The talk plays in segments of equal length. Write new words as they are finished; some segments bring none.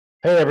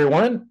Hey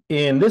everyone,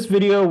 in this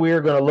video we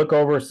are going to look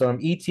over some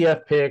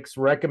ETF picks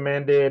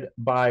recommended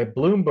by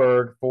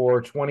Bloomberg for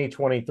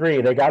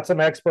 2023. They got some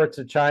experts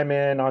to chime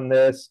in on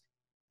this.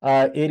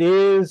 It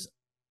is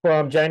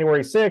from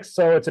January 6th,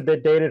 so it's a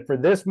bit dated for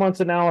this month's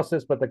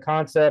analysis, but the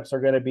concepts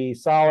are going to be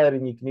solid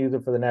and you can use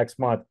it for the next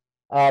month.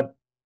 The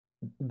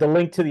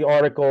link to the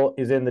article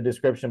is in the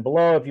description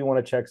below if you want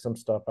to check some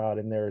stuff out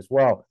in there as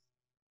well.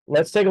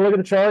 Let's take a look at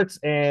the charts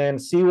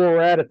and see where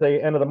we're at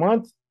the end of the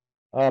month.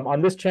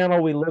 On this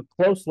channel, we look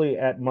closely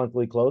at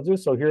monthly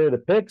closes. So here are the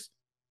picks.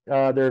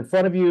 They're in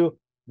front of you.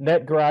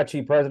 Net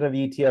Garachi, president of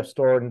the ETF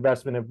store and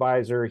investment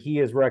advisor, he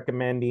is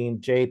recommending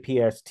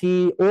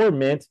JPST or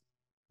Mint,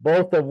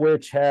 both of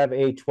which have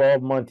a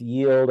 12-month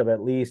yield of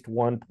at least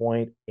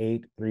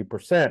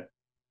 1.83%.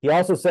 He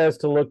also says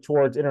to look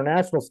towards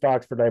international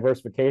stocks for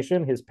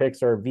diversification. His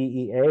picks are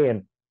VEA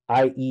and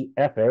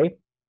IEFA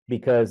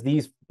because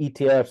these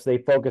ETFs, they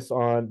focus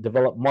on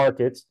developed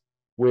markets,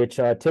 which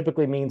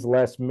typically means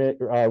less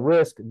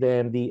risk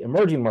than the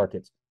emerging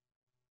markets.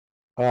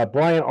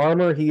 Brian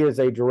Armour, he is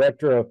a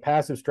director of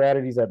passive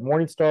strategies at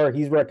Morningstar.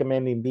 He's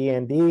recommending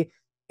BND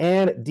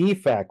and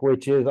DFAC,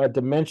 which is a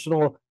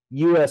dimensional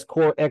U.S.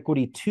 core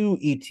equity 2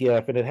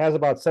 ETF, and it has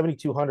about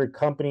 7,200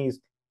 companies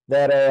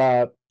that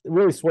are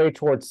really swayed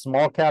towards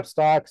small cap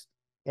stocks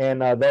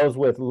and those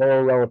with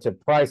lower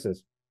relative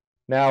prices.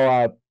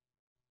 Now,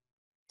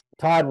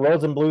 Todd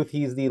Rosenbluth,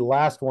 he's the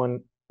last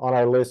one on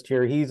our list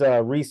here. He's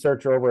a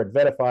researcher over at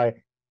Verify,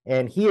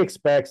 and he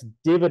expects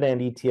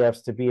dividend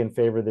ETFs to be in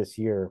favor this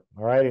year.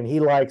 All right. And he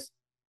likes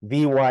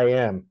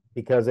VYM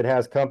because it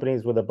has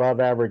companies with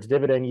above average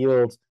dividend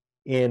yields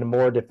in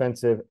more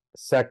defensive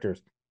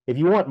sectors. If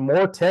you want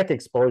more tech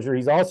exposure,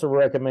 he's also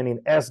recommending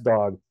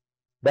SDOG.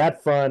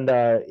 That fund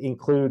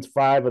includes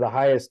 5 of the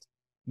highest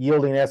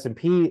yielding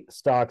S&P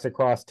stocks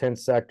across 10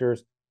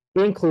 sectors,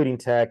 including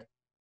tech,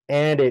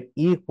 and it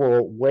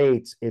equal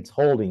weights its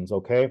holdings.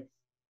 Okay.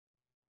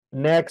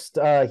 Next,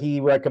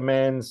 he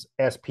recommends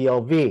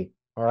SPLV.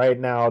 All right,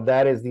 now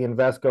that is the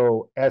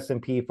Invesco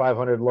S&P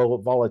 500 low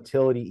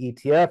volatility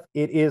ETF.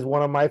 It is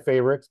one of my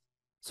favorites.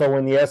 So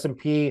when the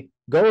S&P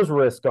goes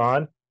risk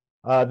on,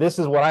 this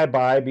is what I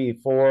buy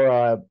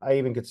before I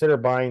even consider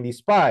buying the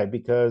SPY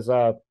because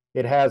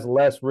it has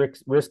less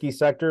risky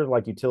sectors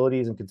like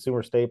utilities and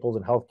consumer staples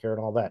and healthcare and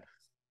all that.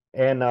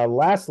 And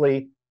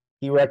lastly,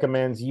 he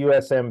recommends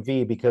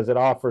USMV because it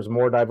offers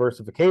more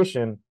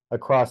diversification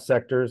across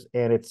sectors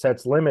and it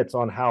sets limits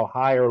on how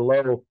high or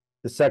low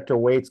the sector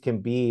weights can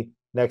be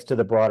next to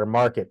the broader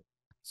market.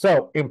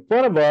 So in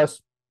front of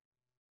us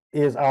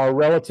is our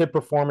relative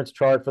performance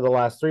chart for the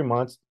last 3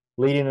 months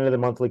leading into the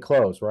monthly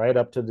close, right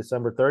up to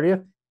December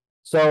 30th.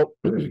 So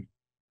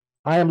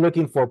I am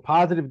looking for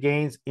positive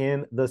gains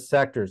in the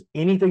sectors.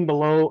 Anything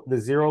below the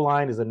zero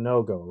line is a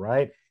no-go,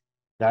 right?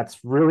 That's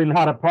really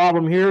not a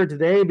problem here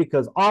today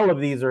because all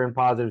of these are in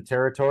positive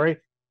territory,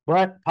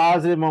 but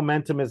positive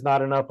momentum is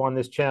not enough on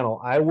this channel.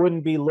 I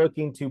wouldn't be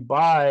looking to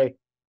buy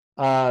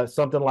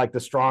something like the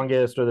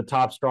strongest or the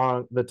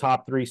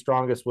top 3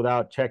 strongest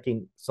without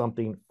checking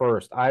something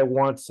first. I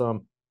want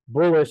some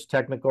bullish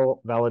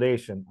technical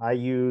validation. I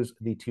use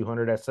the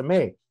 200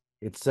 SMA.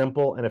 It's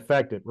simple and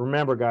effective.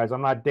 Remember, guys,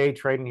 I'm not day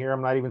trading here.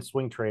 I'm not even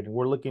swing trading.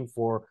 We're looking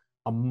for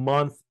a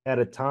month at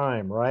a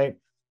time, right?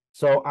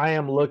 So I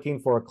am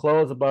looking for a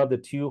close above the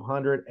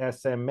 200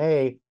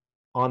 SMA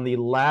on the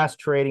last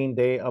trading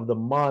day of the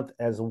month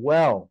as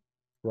well,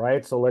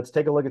 right? So let's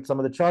take a look at some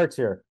of the charts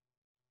here.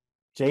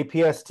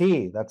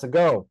 JPST, that's a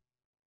go.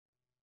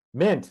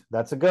 Mint,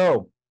 that's a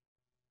go.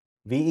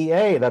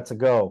 VEA, that's a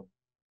go.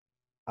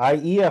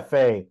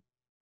 IEFA,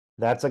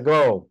 that's a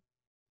go.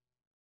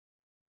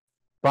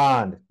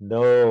 Bond,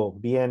 no.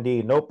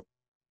 BND, nope.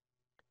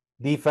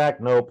 DFAC,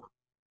 nope.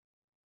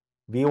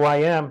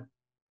 VYM,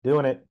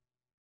 doing it.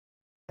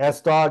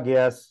 SDOG,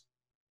 yes.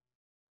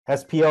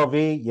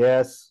 SPLV,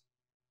 yes.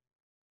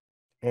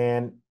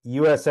 And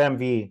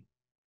USMV,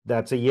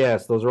 that's a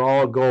yes. Those are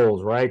all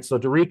goals, right? So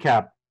to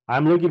recap,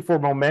 I'm looking for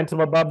momentum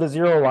above the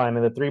zero line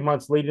in the 3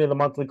 months leading to the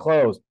monthly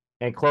close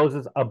and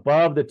closes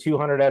above the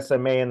 200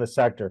 SMA in the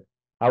sector.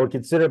 I would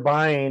consider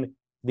buying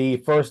the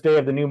first day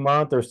of the new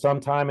month or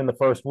sometime in the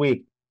first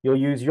week. You'll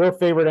use your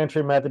favorite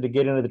entry method to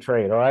get into the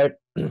trade, all right?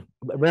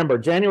 Remember,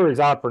 January is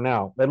out for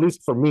now. At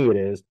least for me it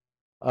is.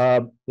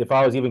 If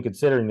I was even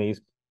considering these.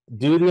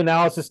 Do the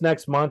analysis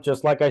next month,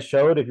 just like I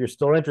showed, if you're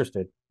still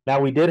interested. Now,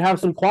 we did have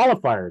some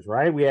qualifiers,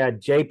 right? We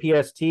had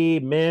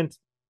JPST, Mint,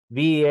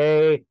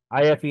 VEA,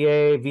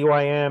 IFEA,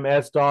 VYM,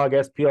 SDOG,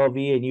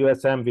 SPLV, and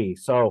USMV.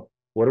 So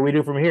what do we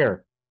do from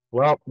here?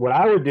 Well, what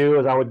I would do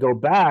is I would go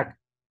back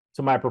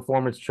to my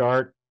performance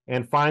chart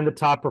and find the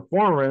top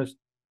performers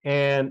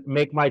and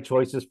make my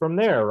choices from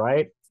there,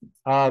 right?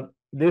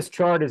 This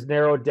chart is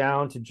narrowed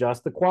down to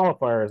just the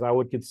qualifiers. I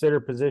would consider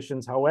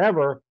positions,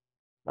 however,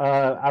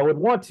 I would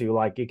want to.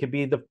 Like it could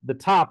be the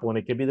top one,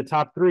 it could be the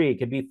top 3, it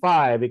could be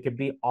 5, it could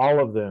be all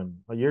of them.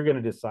 You're going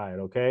to decide,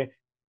 okay?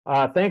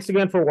 Thanks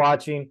again for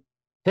watching.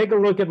 Take a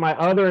look at my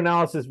other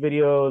analysis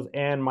videos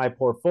and my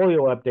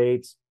portfolio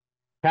updates.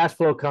 Cash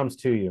flow comes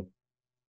to you.